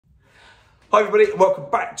Hi everybody, welcome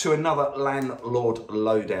back to another Landlord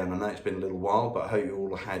Lowdown. I know it's been a little while, but I hope you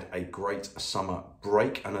all had a great summer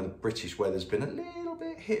break. I know the British weather's been a little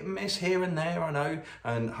bit hit and miss here and there, I know,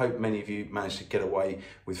 and hope many of you managed to get away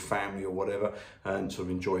with family or whatever and sort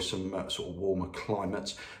of enjoy some sort of warmer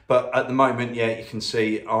climates. But at the moment, yeah, you can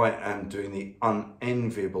see I am doing the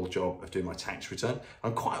unenviable job of doing my tax return.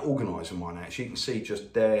 I'm quite organised with mine actually. You can see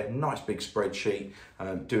just there, nice big spreadsheet,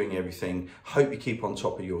 doing everything. Hope you keep on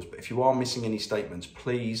top of yours, but if you are missing any statements,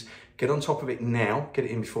 please get on top of it now. Get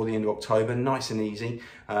it in before the end of October, nice and easy.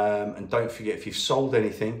 And don't forget, if you've sold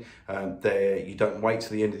anything, you don't wait till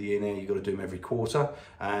the end of the year now, you've got to do them every quarter.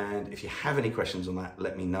 And if you have any questions on that,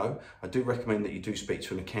 let me know. I do recommend that you do speak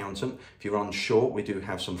to an accountant. If you're unsure, we do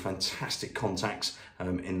have some fantastic contacts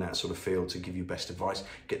in that sort of field to give you best advice,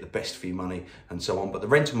 get the best for your money and so on. But the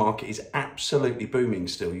rental market is absolutely booming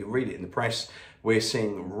still. You read it in the press. We're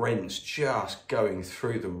seeing rents just going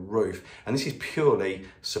through the roof. And this is purely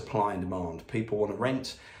supply and demand. People want to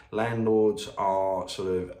rent. Landlords are sort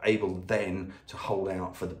of able then to hold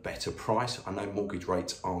out for the better price. I know mortgage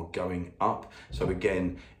rates are going up. So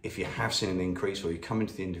again, if you have seen an increase or you're coming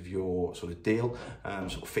to the end of your sort of deal,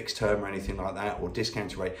 sort of fixed term or anything like that, or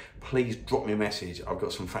discounted rate, please drop me a message. I've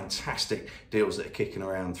got some fantastic deals that are kicking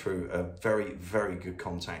around through a very, very good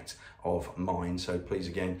contact of mine. So please,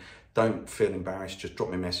 again, don't feel embarrassed, just drop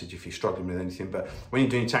me a message if you're struggling with anything. But when you're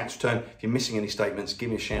doing tax return, if you're missing any statements, give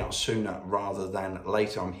me a shout sooner rather than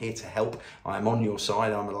later. I'm here to help. I'm on your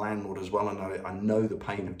side. I'm a landlord as well. I know the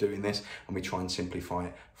pain of doing this, and we try and simplify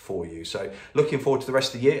it for you. So looking forward to the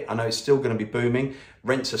rest of the year. I know it's still going to be booming.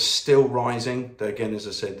 Rents are still rising. Again, as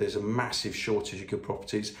I said, there's a massive shortage of good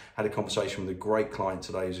properties. Had a conversation with a great client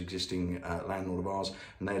today who's existing landlord of ours,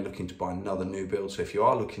 and they're looking to buy another new build. So if you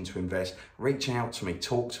are looking to invest, reach out to me,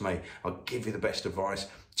 talk to me. I'll give you the best advice,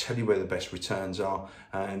 tell you where the best returns are,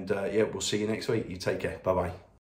 and yeah, we'll see you next week. You take care. Bye-bye.